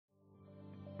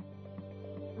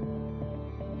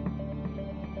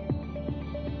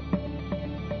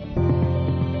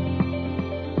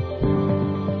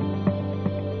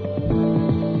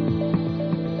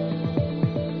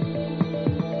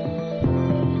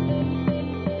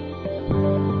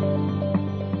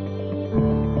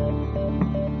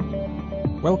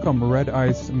Welcome, Red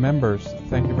Eyes members.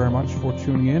 Thank you very much for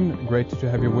tuning in. Great to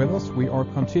have you with us. We are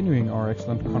continuing our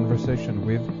excellent conversation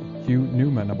with Hugh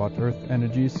Newman about Earth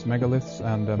energies, megaliths,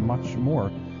 and much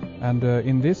more. And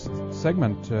in this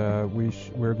segment,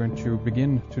 we're going to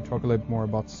begin to talk a little more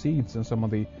about seeds and some of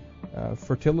the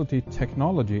fertility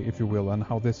technology, if you will, and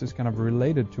how this is kind of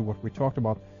related to what we talked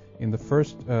about in the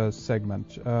first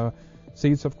segment.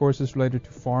 Seeds, of course, is related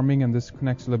to farming, and this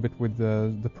connects a little bit with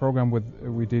the program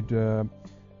we did a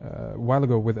while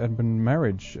ago with Edmund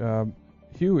Marriage.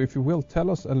 Hugh, if you will, tell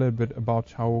us a little bit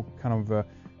about how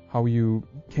how you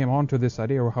came onto this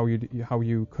idea, or how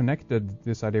you connected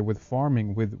this idea with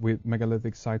farming, with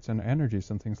megalithic sites and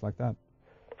energies and things like that.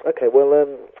 Okay, well,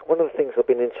 one of the things I've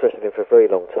been interested in for a very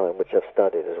long time, which I've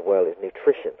studied as well, is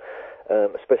nutrition,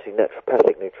 especially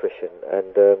naturopathic nutrition,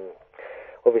 and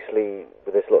obviously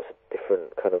there's lots of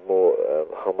different kind of more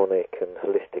harmonic and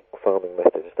holistic farming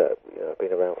methods that have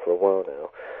been around for a while now.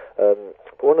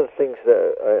 But one of the things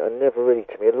that I never really,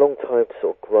 took me a long time to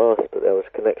sort of grasp that there was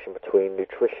a connection between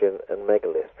nutrition and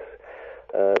megaliths.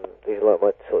 These are like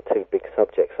my sort of two big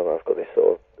subjects, and I've got this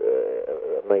sort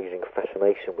of amazing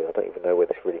fascination with. I don't even know where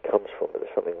this really comes from, but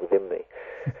there's something within me.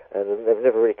 And they've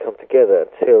never really come together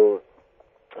until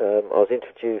I was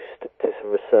introduced to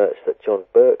some research that John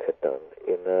Burke had done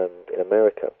in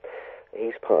America.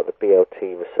 He's part of the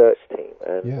BLT research team,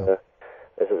 and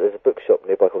there's a bookshop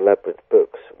nearby called Labyrinth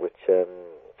Books, which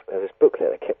there's this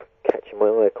booklet that kept catching my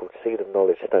eye called Seed of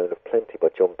Knowledge, Stone of Plenty by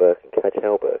John Burke and Kaj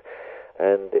Halberg,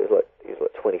 and it was like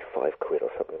 25 quid or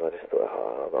something. And I just thought,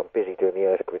 I'm busy doing the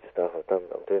Earth Grid stuff. I'm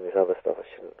doing this other stuff. I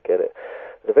shouldn't get it.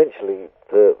 And eventually,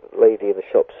 the lady in the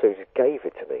shop, Susie, gave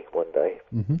it to me one day,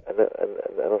 and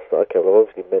I thought, okay, well, I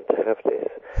obviously meant to have this.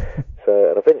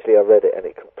 And eventually I read it, and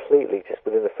it completely, just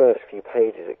within the first few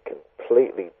pages, it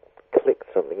completely clicked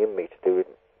something in me to do with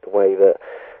the way that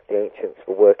the ancients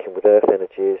were working with earth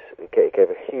energies. It gave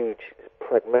a huge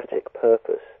pragmatic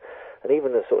purpose, and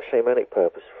even a sort of shamanic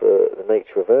purpose for the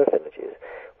nature of earth energies,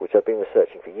 which I've been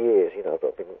researching for years.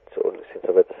 I've been sort of, since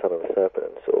I read The Son of the Serpent,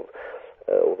 and sort of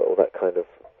all that kind of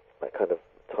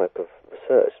type of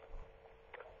research.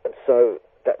 And so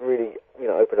that really,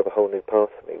 opened up a whole new path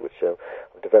for me, which I'm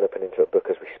developing into a book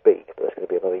as we speak. But that's going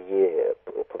to be another year,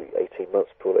 or probably 18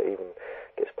 months before it even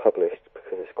gets published,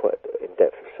 because it's quite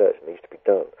in-depth research that needs to be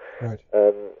done. Right.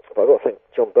 But I've got to thank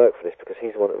John Burke for this, because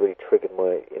he's the one that really triggered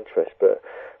my interest. But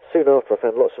soon after, I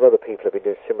found lots of other people have been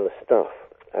doing similar stuff,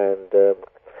 and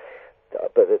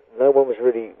but no one was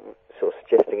really sort of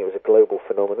suggesting it was a global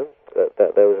phenomenon,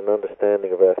 that there was an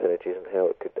understanding of earth energies and how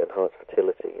it could enhance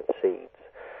fertility in seeds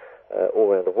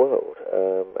all around the world,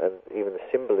 and even the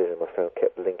symbolism I found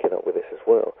kept linking up with this as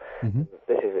well. Mm-hmm.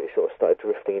 It sort of started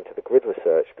drifting into the grid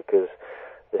research, because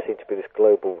there seemed to be this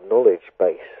global knowledge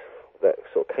base that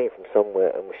sort of came from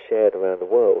somewhere and was shared around the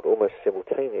world almost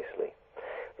simultaneously.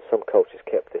 Some cultures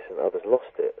kept this and others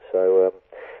lost it. So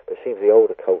but it seems the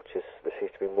older cultures, there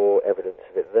seems to be more evidence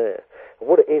of it there. And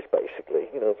what it is basically,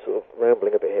 I'm sort of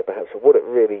rambling a bit here perhaps, but what it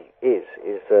really is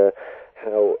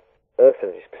how earth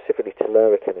energies, specifically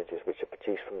telluric energies, which are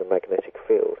produced from the magnetic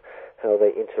field, how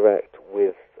they interact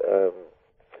with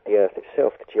the earth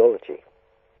itself, the geology.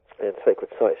 And sacred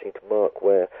sites seem to mark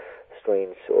where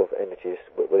strange sort of energies,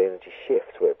 where the energy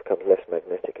shifts, where it becomes less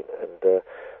magnetic and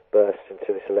bursts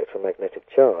into this electromagnetic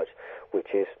charge,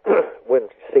 which is when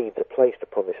seeds are placed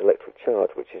upon this electric charge,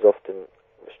 which is often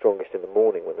strongest in the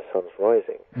morning when the sun's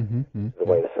rising. The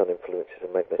way the sun influences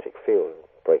a magnetic field and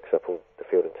breaks up all the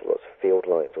field into lots of field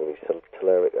lines, all these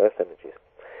telluric earth energies.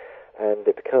 And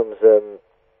it becomes,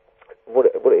 what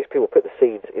it is, people put the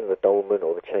seeds in the dolmen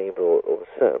or the chamber or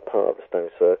a certain part of the stone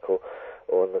circle,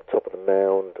 or on the top of the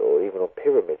mound, or even on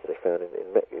pyramids they found in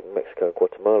Mexico and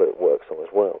Guatemala it works on as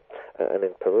well, and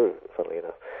in Peru, funnily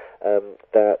enough,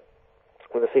 that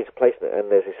when the seeds are placed in it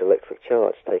and there's this electric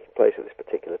charge taking place at this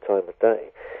particular time of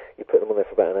day, you put them on there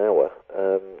for about an hour,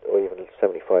 or even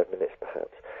 75 minutes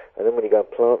perhaps, and then when you go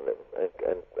and plant them,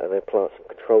 and then plant some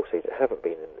control seeds that haven't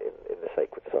been in the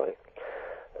sacred site,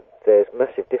 there's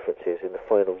massive differences in the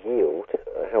final yield,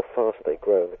 how fast they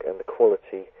grow, and the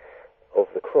quality of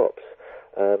the crops.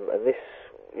 And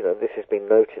this has been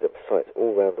noted at sites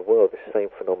all around the world. This same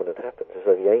phenomenon happens, as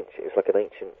though it's like an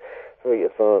ancient, very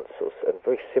advanced and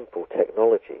very simple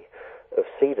technology of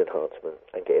seed enhancement,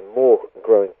 and getting more,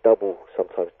 growing double,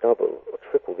 sometimes double or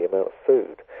triple the amount of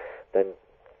food than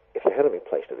if they hadn't been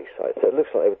placed at these sites. So it looks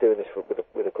like they were doing this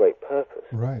with a great purpose.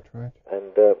 Right.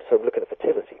 And so looking at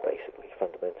fertility, basically,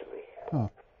 fundamentally. Oh,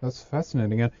 that's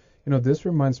fascinating. And this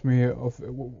reminds me of,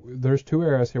 there's two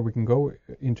areas here we can go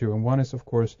into, and one is, of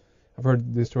course, I've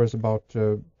heard these stories about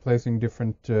placing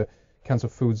different kinds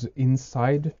of foods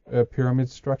inside pyramid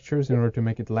structures in order to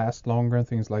make it last longer and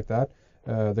things like that.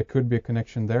 There could be a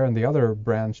connection there. And the other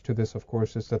branch to this, of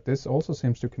course, is that this also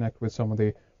seems to connect with some of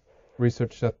the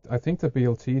research that I think the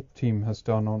BLT team has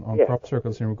done on crop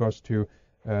circles in regards to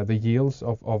the yields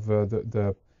of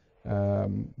the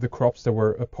crops that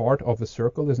were a part of the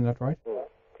circle. Isn't that right?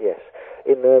 Yes.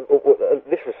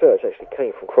 This research actually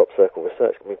came from crop circle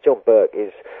research. I mean, John Burke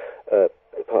is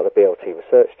part of the BLT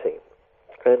research team,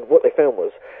 and what they found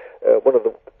was one of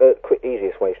the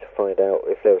easiest ways to find out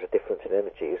if there was a difference in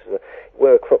energy is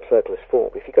where a crop circle is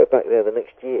formed. If you go back there the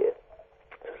next year,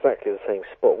 it's exactly the same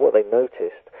spot. What they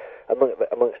noticed,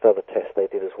 amongst other tests they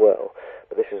did as well,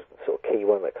 but this is the sort of key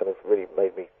one that kind of really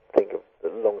made me think of the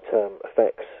long-term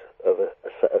effects of a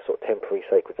sort of temporary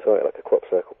sacred site like a crop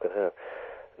circle can have.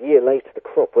 A year later, the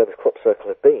crop where the crop circle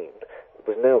had been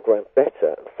was now growing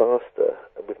better and faster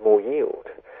and with more yield.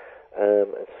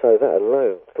 And so that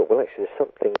alone, I thought, well, actually, there's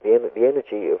something, the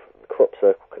energy of crop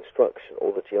circle construction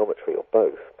or the geometry or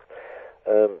both,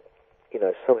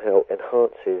 somehow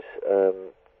enhances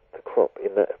the crop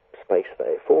in that space that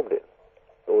it formed in,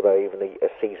 although even a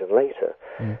season later.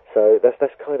 So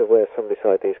that's kind of where some of these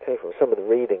ideas came from. Some of the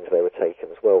readings they were taken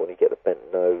as well, when you get the bent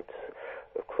nodes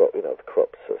of crop, the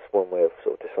crops. So it's one way of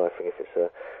sort of deciphering if it's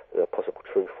a possible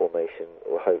true formation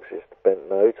or hoax is the bent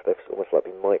nodes. They've almost like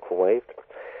been microwaved.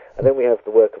 And then we have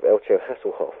the work of Elcho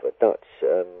Hasselhoff, a Dutch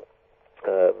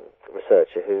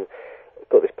researcher who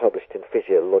got this published in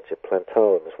Physiologia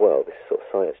Plantarum as well, this sort of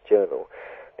science journal.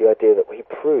 The idea that he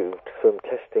proved from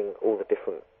testing all the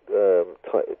different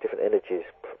different energies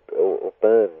or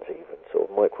burns, even sort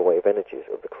of microwave energies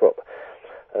of the crop,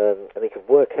 and he could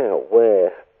work out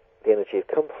where the energy had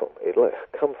come from. It had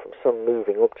come from some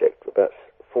moving object about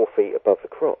 4 feet above the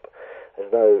crop, as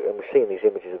though, and we've seen these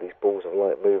images of these balls of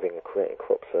light moving and creating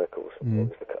crop circles.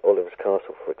 Oliver's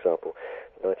Castle, for example,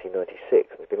 in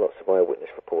 1996. There's been lots of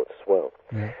eyewitness reports as well.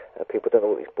 People don't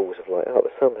know what these balls of light are,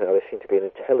 but somehow they seem to be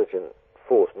an intelligent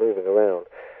force moving around,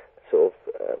 sort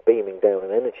of beaming down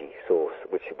an energy source,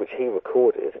 which he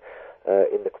recorded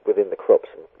within the crops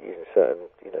and using certain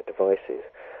devices,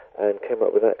 and came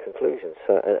up with that conclusion.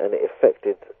 So and it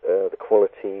affected the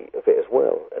quality of it as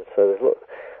well. And so there's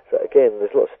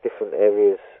lots of different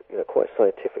areas, quite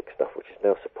scientific stuff, which is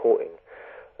now supporting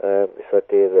this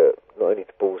idea that not only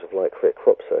do balls of light create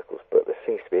crop circles, but there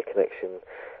seems to be a connection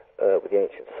with the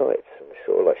ancient sites, and it's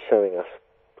sort of like showing us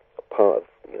a part of,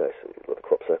 the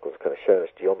crop circles kind of showing us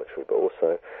geometry, but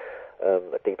also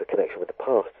a deeper connection with the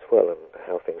past as well and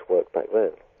how things worked back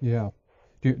then. Yeah.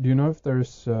 Do you know if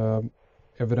there's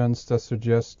evidence that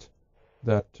suggests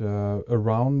that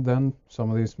around then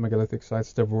some of these megalithic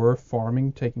sites there were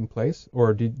farming taking place,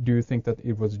 or do you think that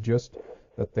it was just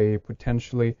that they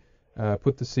potentially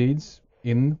put the seeds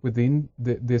within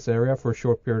this area for a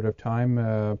short period of time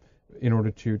in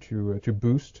order to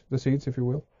boost the seeds, if you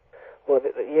will? Well,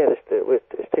 there's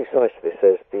two sides to this.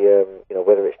 There's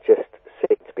whether it's just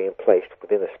seeds being placed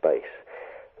within a space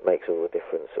makes all the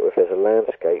difference, or if there's a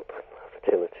landscape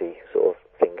fertility sort of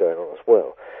thing going on as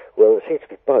well. Well, it seems to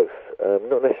be both.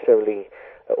 Not necessarily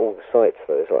at all the sites,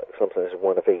 though. There's sometimes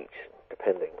one of each,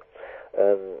 depending.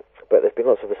 But there's been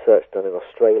lots of research done in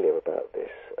Australia about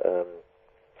this,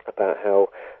 about how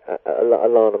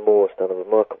Alana Moore's done a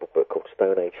remarkable book called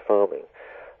Stone Age Farming,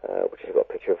 which has got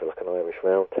a picture of like an Irish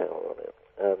round tower on it.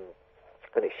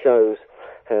 And it shows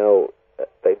how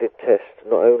they did test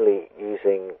not only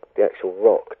using the actual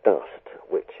rock dust,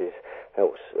 which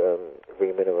helps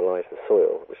remineralize the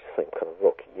soil, which is the same kind of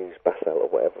rock you use, basalt or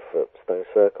whatever, for stone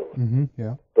circles.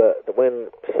 But when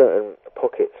certain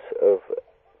pockets of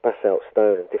basalt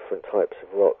stone and different types of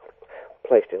rock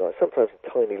placed in, like sometimes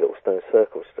in tiny little stone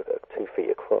circles that are 2 feet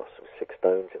across with 6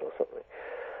 stones in or something,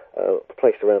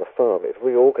 placed around a farm, it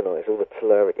reorganized all the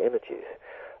telluric energies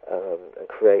and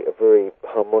create a very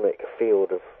harmonic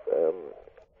field of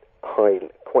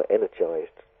quite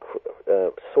energized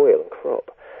soil and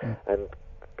crop. And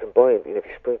combined, if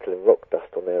you sprinkle in rock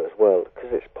dust on there as well, because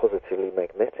it's positively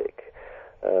magnetic,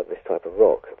 this type of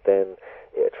rock, then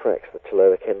it attracts the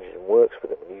telluric energies and works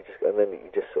with them, and then you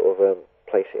just sort of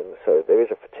place it in. So there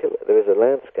is a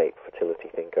landscape fertility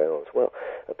thing going on as well,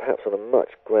 and perhaps on a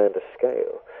much grander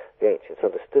scale. The ancients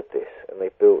understood this, and they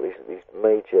built these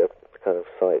major kind of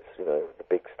sites, the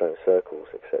big stone circles,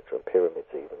 etc., and pyramids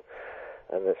even,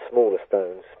 and then smaller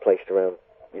stones placed around,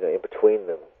 in between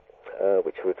them,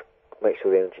 which would make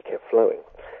sure the energy kept flowing.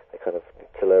 They kind of,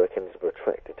 telluric energies were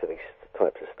attracted to these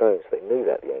types of stones. They knew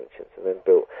that, the ancients, and then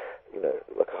built,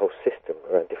 like a whole system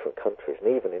around different countries,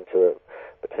 and even into a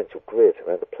potential grid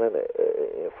around the planet,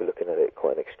 if we're looking at it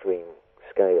quite an extreme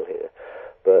scale here.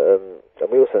 And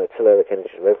we also know telluric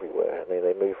energies are everywhere. I mean,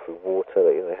 they move through water.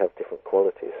 They have different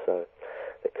qualities. So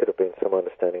there could have been some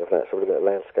understanding of that. So we're looking at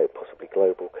landscape, possibly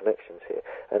global connections here.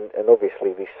 And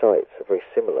obviously these sites are very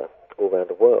similar all around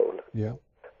the world. Yeah.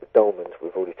 The dolmens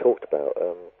we've already talked about.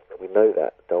 We know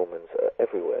that dolmens are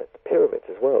everywhere. The pyramids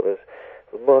as well. There's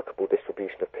a remarkable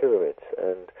distribution of pyramids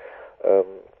and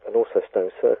also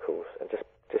stone circles and just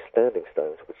standing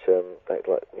stones, which act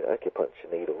like acupuncture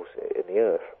needles in the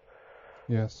earth.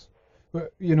 Yes.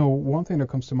 But, one thing that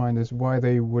comes to mind is why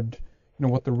they would,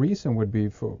 what the reason would be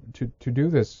to do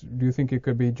this. Do you think it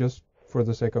could be just for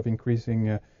the sake of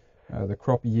increasing the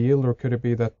crop yield, or could it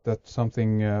be that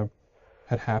something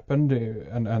had happened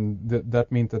and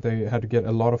that meant that they had to get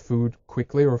a lot of food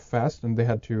quickly or fast, and they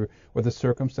had to, or the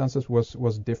circumstances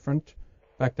was different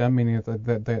back then, meaning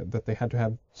that they had to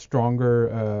have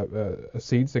stronger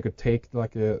seeds they could take,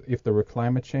 like if there were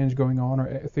climate change going on,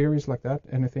 or theories like that?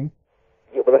 Anything?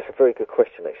 Yeah, well, that's a very good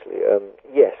question, actually.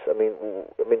 Yes, I mean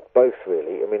both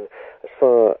really. I mean, as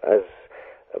far as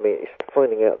it's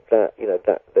finding out that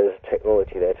that there's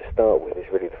technology there to start with is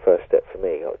really the first step for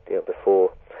me.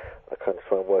 Before I kind of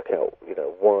try and work out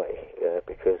why,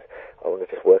 because I want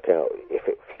to just work out if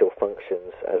it still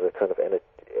functions as a kind of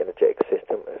energetic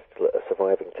system, as a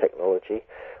surviving technology,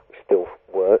 which still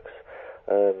works.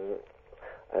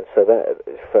 And so that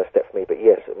is the first step for me. But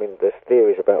yes, I mean, there's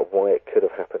theories about why it could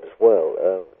have happened as well,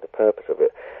 the purpose of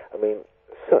it. I mean,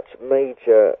 such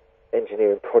major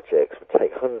engineering projects would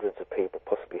take hundreds of people,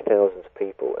 possibly thousands of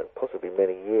people, and possibly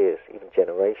many years, even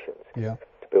generations, to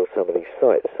build some of these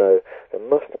sites. So there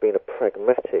must have been a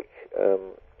pragmatic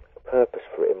purpose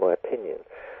for it, in my opinion.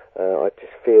 I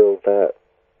just feel that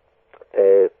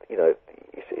it's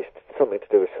something to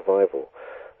do with survival.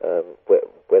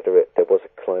 Whether there was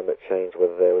a climate change,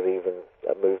 whether there was even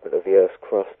a movement of the Earth's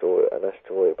crust or an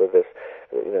asteroid, whether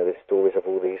there's stories of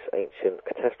all these ancient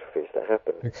catastrophes that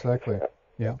happened. Exactly.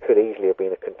 Yeah. Could easily have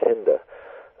been a contender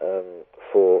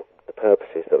for the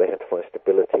purposes that they had to find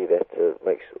stability. They had to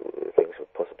make sure things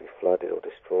were possibly flooded or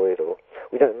destroyed, or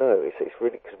we don't know. It's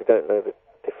really because we don't know the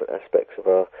different aspects of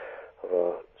our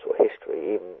sort of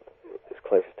history, even as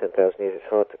close as 10,000 years. It's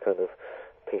hard to kind of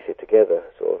piece it together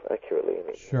sort of accurately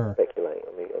and speculate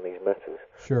on these matters.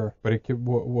 Sure, but it could,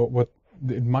 what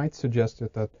it might suggest is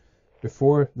that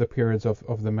before the periods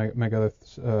of the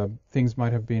megaliths, things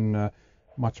might have been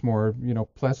much more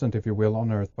pleasant, if you will,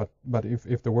 on Earth. But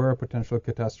if there were a potential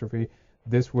catastrophe,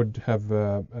 this would have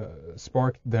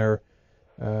sparked their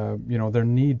their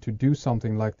need to do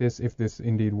something like this, if this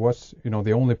indeed was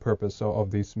the only purpose of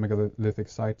these megalithic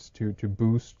sites, to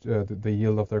boost the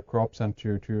yield of their crops, and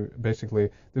to basically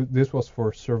this was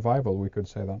for survival, we could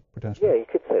say that, potentially. Yeah, you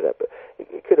could say that, but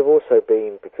it could have also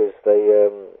been because they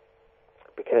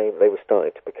were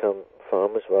starting to become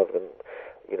farmers rather than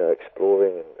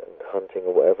exploring and hunting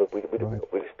or whatever.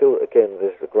 We still, again,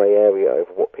 there's a grey area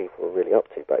over what people were really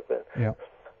up to back then. Yeah.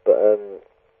 But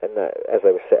and that as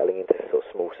they were settling into sort of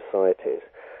small societies,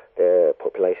 their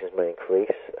populations may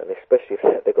increase, and especially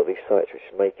if they've got these sites which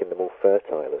is making them all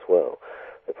fertile as well,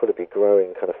 they'll probably be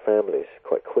growing kind of families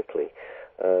quite quickly,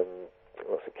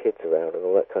 lots of kids around and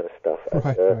all that kind of stuff.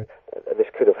 Right. And this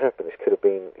could have happened. This could have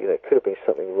been, it could have been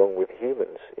something wrong with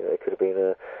humans. It could have been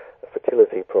a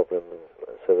fertility problem.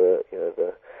 And so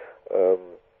the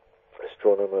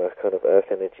astronomer, kind of earth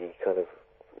energy kind of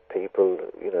people,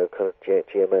 kind of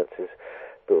geomancers,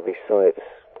 built these sites.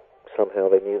 Somehow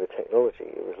they knew the technology.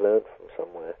 It was learned from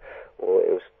somewhere, or it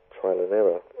was trial and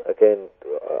error. Again,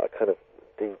 I kind of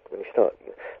do, when you start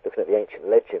looking at the ancient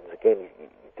legends, again, you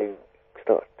do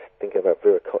start thinking about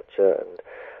Viracocha and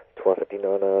Tuatha De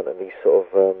Danann and these sort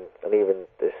of, and even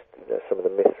this, some of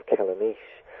the myths of Calaniche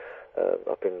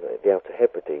up in the Outer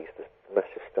Hebrides, this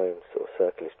massive stone sort of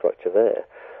circular structure there.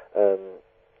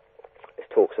 It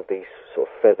talks of these sort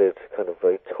of feathered, kind of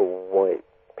very tall white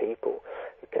people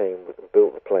who came and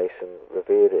built the place and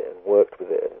revered it and worked with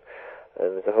it,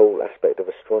 and there's a whole aspect of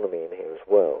astronomy in here as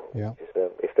well. Yeah. Which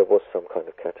is, if there was some kind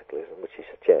of cataclysm, which you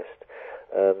suggest,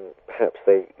 perhaps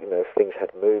they, if things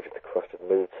had moved, if the crust had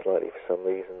moved slightly for some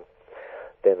reason,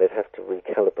 then they'd have to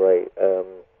recalibrate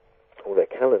all their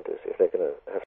calendars if they're going to have